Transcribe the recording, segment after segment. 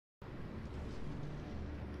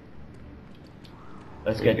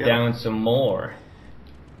Let's get down some more.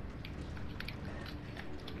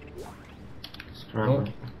 Oh.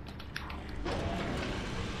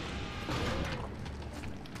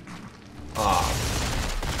 Ah,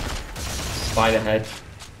 spider head.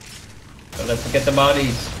 But let's get the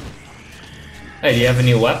bodies. Hey, do you have a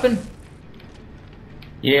new weapon?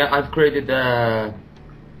 Yeah, I've created a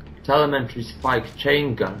telemetry spike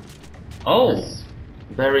chain gun. Oh. It's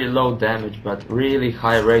very low damage, but really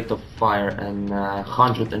high rate of fire and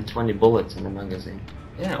 120 bullets in the magazine.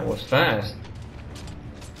 Yeah, it was fast.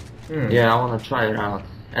 Yeah, I wanna try it out.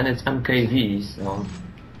 And it's MKV, so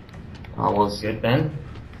I was good then.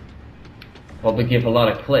 Probably give a lot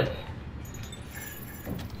of clip.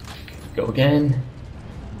 Go again.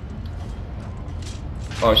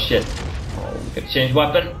 Oh shit. Oh, we could change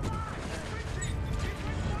weapon.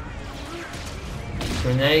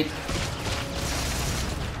 Grenade.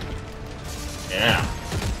 Yeah.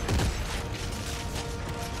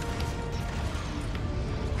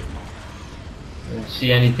 Don't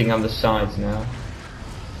see anything on the sides now.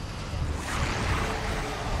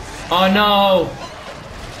 Oh no!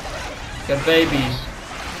 Got babies.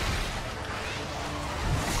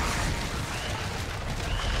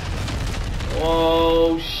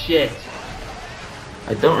 Whoa, shit.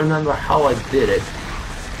 I don't remember how I did it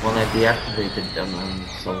when I deactivated them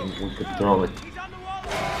so we could throw it.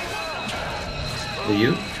 Do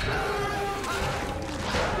you?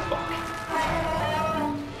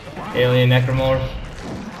 Alien necromorph.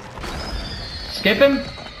 Skip him?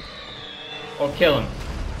 Or kill him?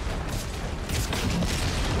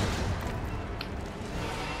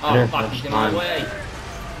 Oh fuck, he's in my way.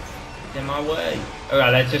 He's in my way.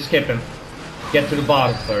 Alright, let's just skip him. Get to the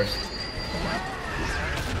bottom first.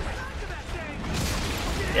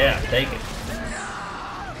 Yeah, take it.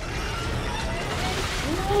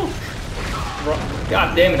 Woo.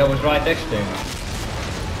 God damn it, I was right next to him.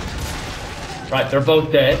 Right, they're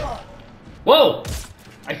both dead. Whoa!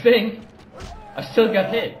 I think. I still got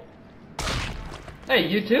hit. Hey,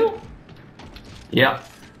 you too? Yeah.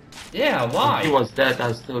 Yeah, why? If he was dead,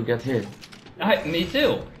 I still get hit. Me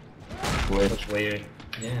too. Which? That's weird.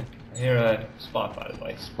 Yeah. I hear a spot by the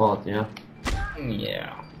way. Spot, yeah.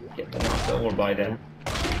 Yeah. Get knocked over by them.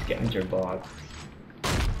 Get into your bog.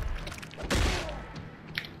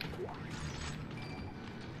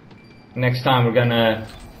 Next time we're gonna...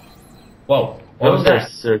 Whoa. What was that?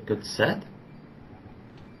 Circuit set?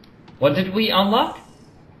 What did we unlock?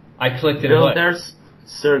 I clicked it. Builder's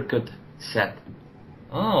circuit set.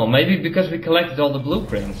 Oh, maybe because we collected all the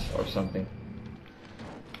blueprints or something.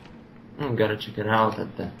 Gotta check it out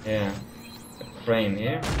at the... Yeah. The frame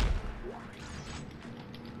here.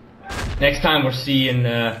 Next time we're seeing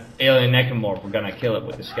alien necromorph, we're gonna kill it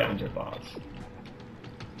with the scavenger bots.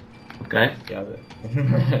 Okay. Yeah.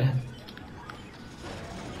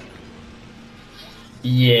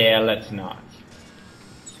 Yeah, let's not.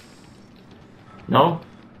 No?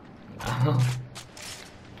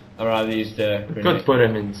 I'd rather use the We grenade. could put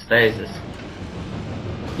him in stasis.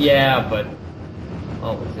 Yeah, but...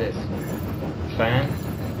 Oh, what's this? Fan?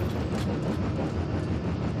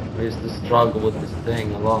 We used to struggle with this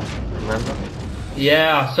thing a lot, remember?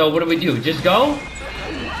 Yeah, so what do we do? Just go?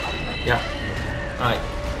 Yeah. Alright,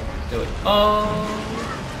 let's do it. Oh!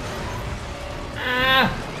 Ah!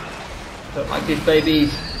 Don't like these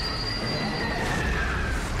babies.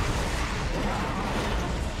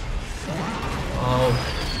 Oh.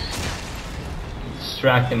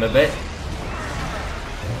 Distract him a bit.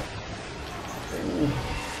 Ooh.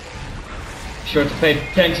 Be sure to pay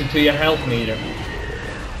attention to your health meter.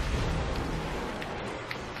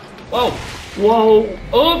 Whoa! Whoa!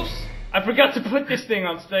 Oops! I forgot to put this thing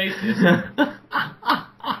on stasis.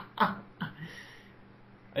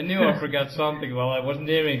 I knew I forgot something while I wasn't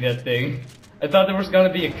hearing that thing. I thought there was gonna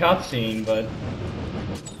be a cutscene, but...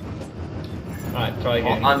 Alright, try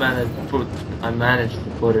again. Well, I managed to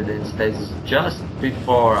put it in stasis just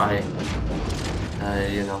before I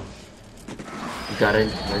you know, got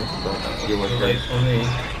into it, but you were Too there. late for me.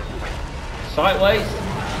 Sideways?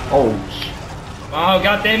 Oh, Oh,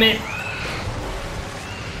 god damn it!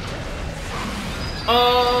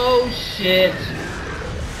 Oh, shit!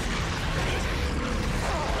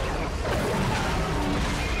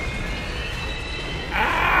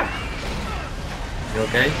 Ah! you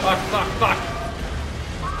okay? Fuck, fuck, fuck!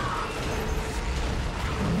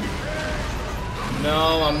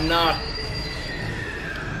 No, I'm not.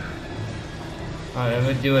 Alright, I'm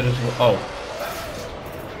gonna do it as well. Oh.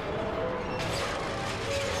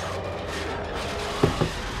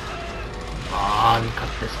 Ah, cut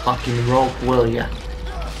this fucking rope, will ya?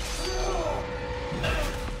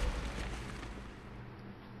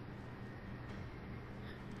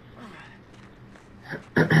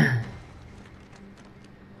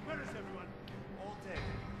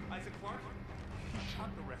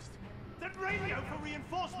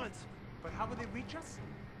 But how will they reach us?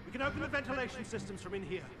 We can open the ventilation systems from in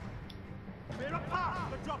here. Clear a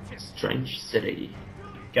path for dropship. Strange city.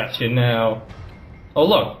 Gotcha now. Oh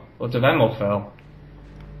look, lots of ammo fell.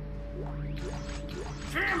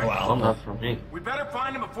 Damn Oh, it! well. Not for me. We better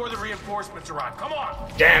find him before the reinforcements arrive. Come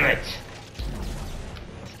on! Damn it!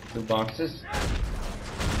 2 boxes.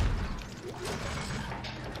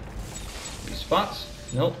 3 spots.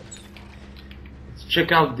 Nope. Let's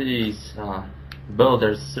check out these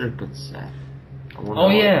builder circuits. I wonder Oh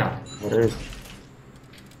yeah. what is.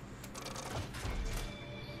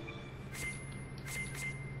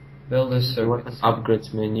 Build a What circuit.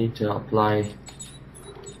 upgrades may need to apply?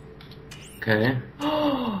 Okay.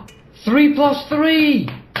 3 plus 3!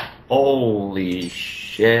 Holy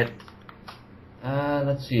shit.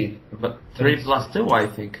 Let's see. But 3 plus 2, I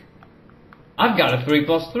think. I've got a 3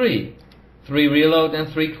 plus 3. 3 reload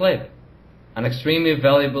and 3 clip. An extremely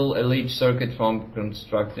valuable elite circuit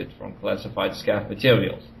constructed from classified scav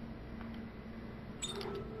materials.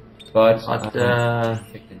 But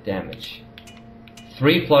take the damage.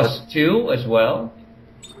 3 plus 2 as well.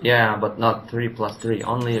 Yeah, but not 3 plus 3.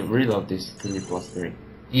 Only reload is 3 plus 3.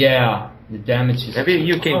 Yeah, the damage is. Maybe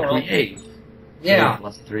you can create 3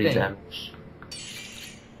 plus 3 Thing. damage.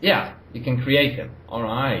 Yeah, you can create them.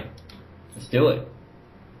 Alright. Let's do it.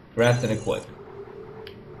 Craft and equip.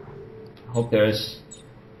 Hope there's.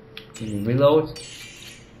 Can you reload?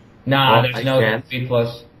 Nah, Well, there's I no can't. 3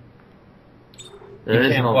 plus. There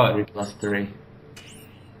is can't no what? 3 plus 3.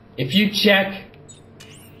 If you check.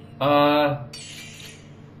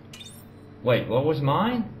 Wait, what was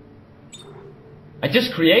mine? I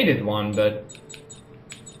just created one, but.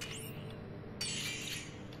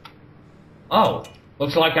 Oh,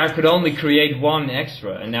 looks like I could only create 1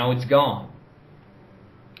 extra, and now it's gone.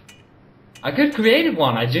 I could create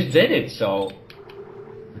one, I just did it, so.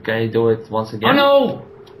 Okay, do it once again. Oh no!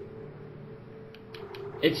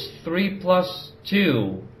 It's 3 plus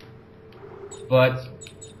 2. But,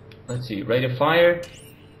 let's see, rate of fire.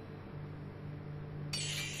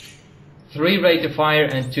 3 rate of fire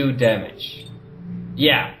and 2 damage.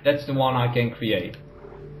 Yeah, that's the one I can create.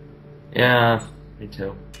 Yeah, me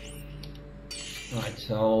too. Right,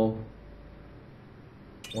 so.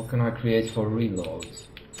 What can I create for reload?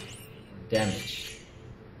 Damage.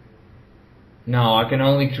 No, I can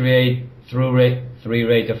only create 3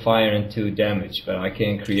 rate of fire and 2 damage, but I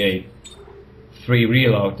can create 3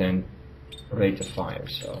 reload and rate of fire,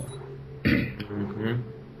 so.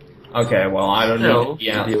 Okay, well, I don't know.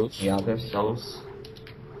 Yeah, the others. Those.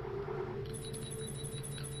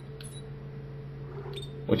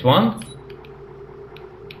 Which one?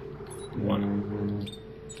 One.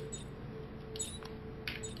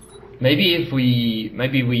 Maybe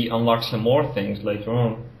we unlock some more things later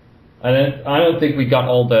on. I don't think we got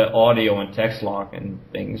all the audio and text log and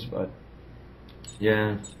things, but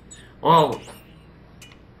Yeah. Well,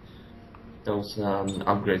 those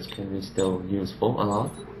upgrades can be still useful a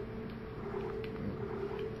lot.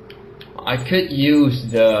 I could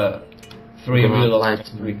use the 3 Gonna reload apply and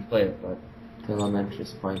to 3 clip, but Telemetry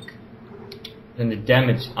spike. then the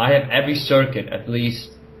damage. I have every circuit at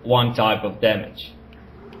least 1 type of damage.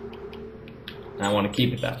 And I want to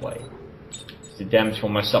keep it that way. The damage for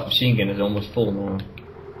my submachine gun is almost full now.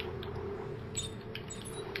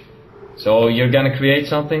 So you're gonna create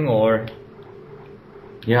something, or?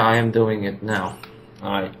 Yeah, I am doing it now.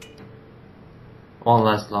 Alright. Won't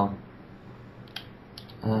last long.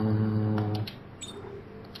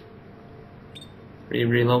 3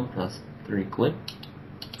 reload plus 3 clip.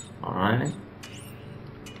 Alright.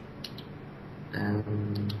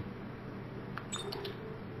 And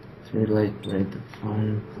 3 rate of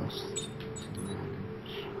fire plus 2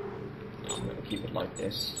 damage. I'm gonna keep it like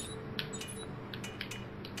this.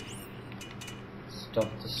 Stop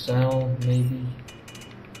the cell, maybe?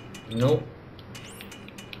 Nope.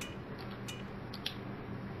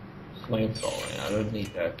 Flamethrower, I don't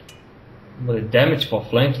need that. But the damage for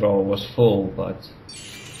flamethrower was full, but...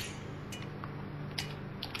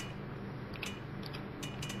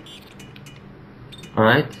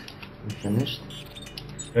 Alright, I'm finished.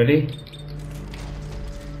 Ready?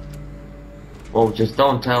 Oh, just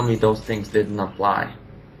don't tell me those things didn't apply.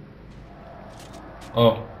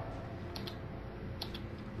 Oh,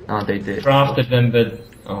 No, they did. crafted them, but...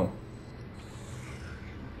 Oh.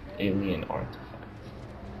 Alien artifact.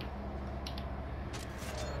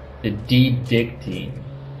 The Deep Dig team.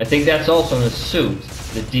 I think that's also in a suit.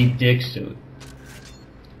 The Deep Dig suit.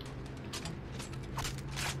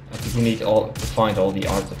 I think we need to find all the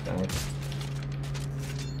artifacts.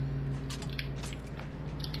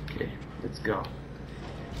 Okay, let's go.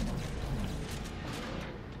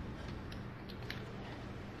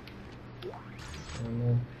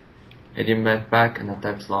 Idiom backpack and a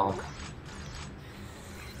text log.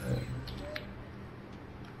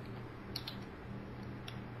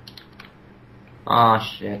 Ah,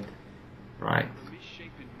 shit. Right.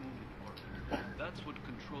 Misshapen movement marker. That's what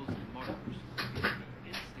controls the markers. The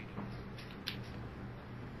instinct.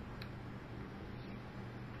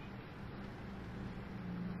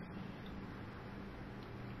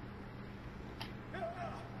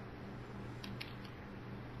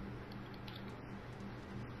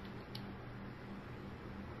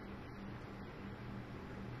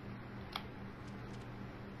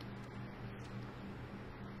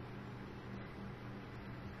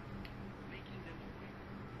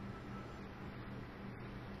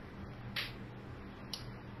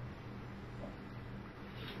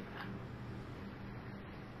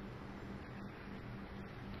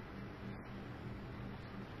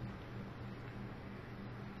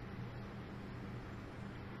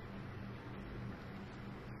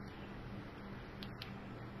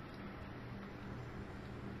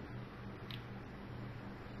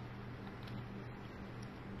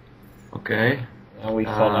 Okay. And we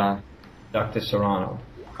follow Dr. Serrano.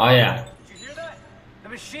 Oh yeah. Did you hear that? The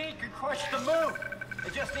machine can crush the moon.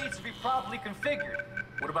 It just needs to be properly configured.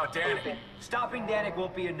 What about Danik? Stopping Danik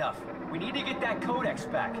won't be enough. We need to get that codex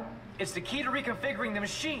back. It's the key to reconfiguring the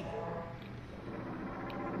machine.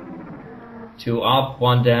 2 up,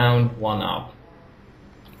 1 down, 1 up.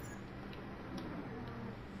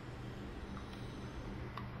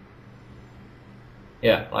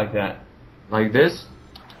 Yeah, like that. Like this?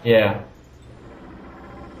 Yeah.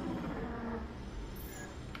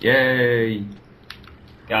 Yay!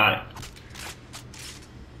 Got it.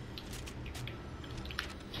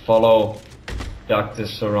 Follow Dr.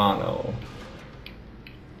 Serrano.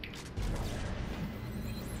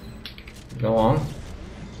 Go on.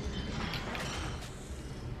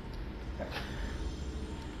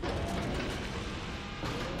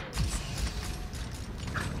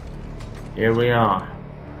 Here we are.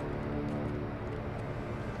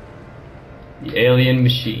 The alien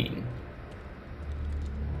machine.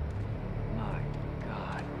 My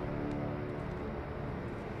God.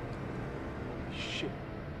 Shit.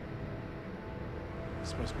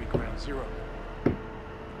 This must be ground zero.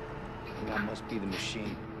 That must be the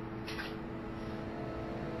machine.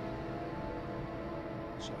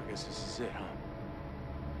 So I guess this is it, huh?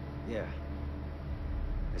 Yeah.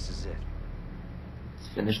 This is it. Let's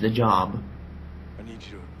finish the job. I need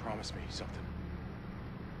you to promise me something.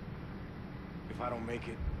 If I don't make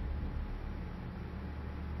it,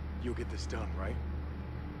 you'll get this done, right?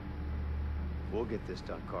 We'll get this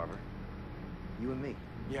done, Carver. You and me.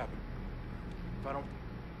 Yeah, but if I don't...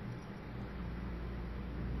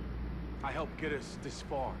 I helped get us this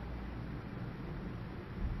far.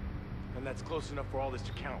 And that's close enough for all this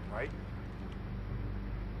to count, right?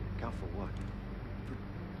 Count for what?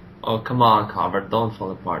 Oh, come on, Carver, don't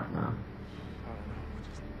fall apart now. I don't know,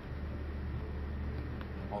 just...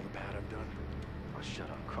 all the bad I've done. Oh, shut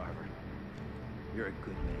up, Carver. You're a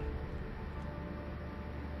good man.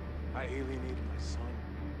 I alienated my son.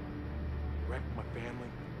 Wrecked my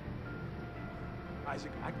family.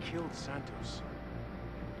 Isaac, I killed Santos.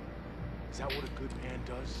 Is that what a good man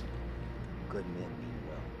does? Good men mean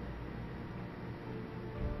well.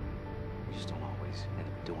 We just don't always end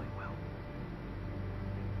up doing well.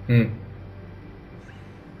 Hmm.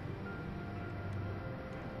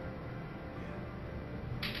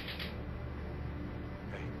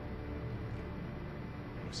 Hey.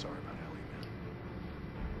 I'm sorry about Ellie, man.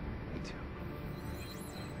 Me too.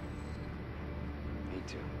 Me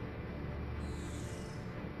too.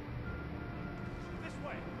 This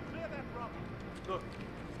way. Clear that rubble. Look,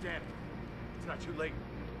 Dan. It's not too late.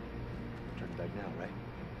 Turn back now, right?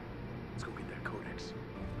 Let's go get that codex.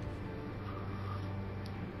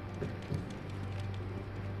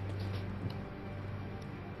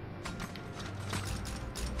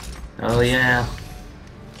 Oh yeah.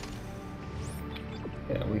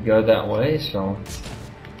 Yeah, we go that way, so...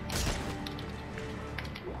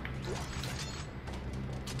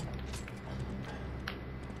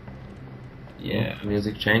 Yeah.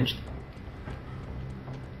 Music changed.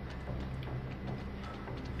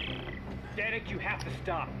 Derek, you have to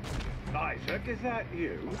stop. Isaac, is that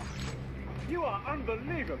you? You are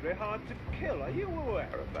unbelievably hard to kill. Are you aware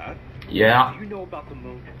of that? Yeah, Do you know about the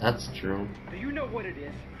moon? that's true. Do you know what it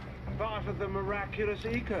is? Part of the miraculous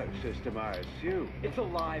ecosystem, I assume. It's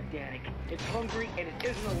alive, Danik. It's hungry and it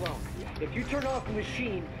isn't alone. If you turn off the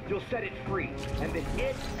machine, you'll set it free. And then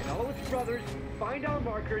it and all its brothers find our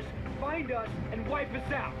markers, find us, and wipe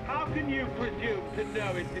us out. How can you presume to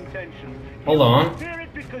know its intentions? Hold on. Fear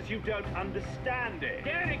it because you don't understand it.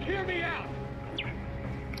 Danik, hear me out!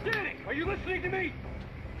 Danik, are you listening to me?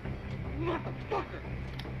 Motherfucker!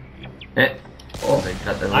 Eh. Oh, they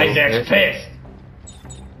got the Isaac's pissed!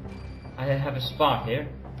 I have a spot here.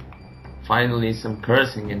 Finally some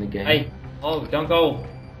cursing in the game. Hey! Oh, don't go!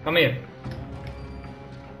 Come here!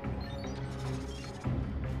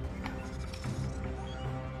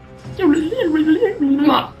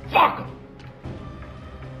 Motherfucker!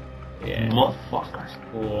 Yeah. Motherfuckers.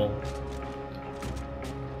 Cool.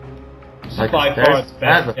 This is Like by a far stairs the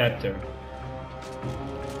best ladder. chapter.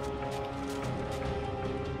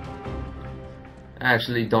 I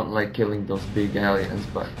actually don't like killing those big aliens,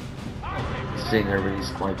 but the scenery is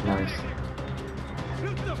quite nice.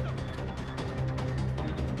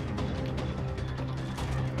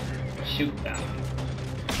 Shoot them.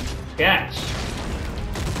 Catch!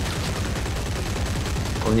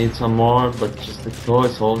 We'll need some more, but just the toy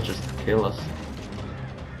soldiers to kill us.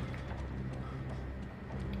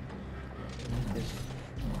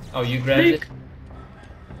 Oh, you grabbed it?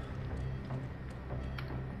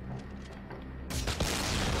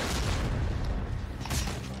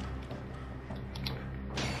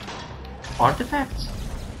 Artifacts?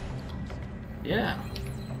 Yeah.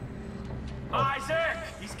 Isaac!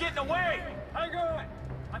 He's getting away! Hang on!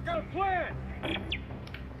 I've got a plan!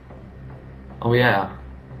 Oh yeah.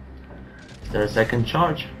 Is there a second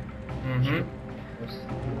charge? Mm-hmm. Let's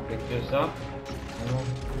pick this up.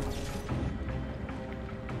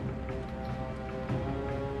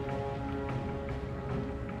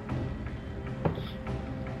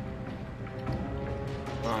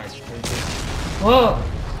 Nice. Whoa!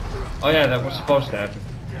 Oh yeah, that was supposed to happen.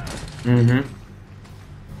 Mm-hmm.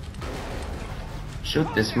 Shoot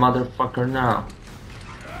this motherfucker now.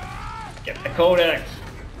 Get the codex!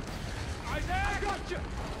 Isaac, I got you!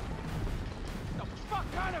 The fuck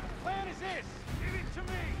kind of plan is this? Give it to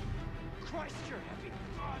me! Christ, you're heavy.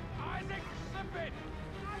 Isaac, you're slipping!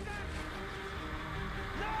 Isaac!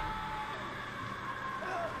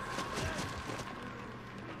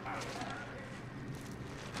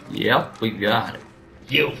 Yep, we got it.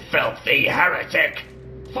 You filthy heretic!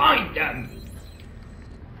 Find them!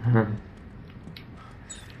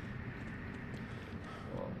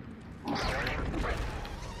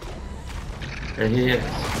 There he is.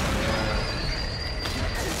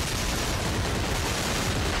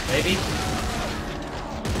 Baby?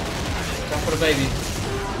 Time for the baby.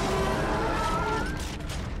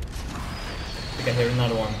 I think I hear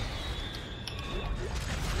another one.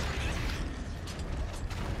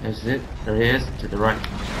 Is it? There he is, to the right.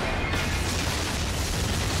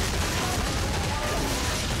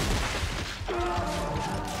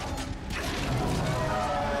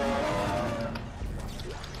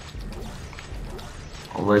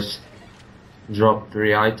 Always drop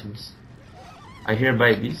 3 items. I hear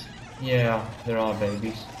babies. Yeah, there are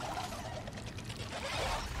babies.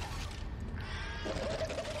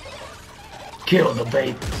 Kill the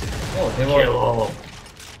babies. Oh, Kill.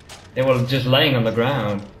 they were just laying on the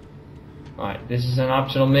ground. Alright, this is an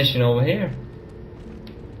optional mission over here.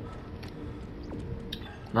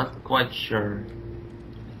 Not quite sure.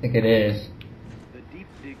 I think it is. The deep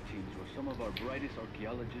dig teams were some of our brightest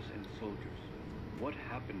archaeologists and soldiers. What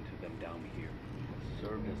happened to them down here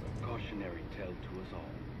served as a cautionary tale to us all.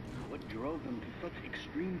 What drove them to such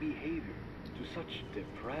extreme behavior, to such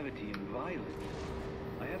depravity and violence?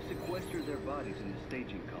 I have sequestered their bodies in the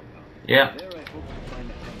staging compound. Yeah. There I hope to find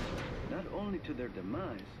an answer, not only to their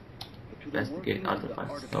demise, but to the Investigate working of the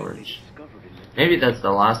artifact artifacts storage. they discovered in the Maybe that's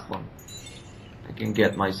the last one. I can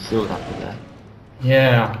get my suit after that.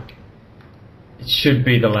 Yeah. It should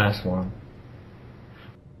be the last one.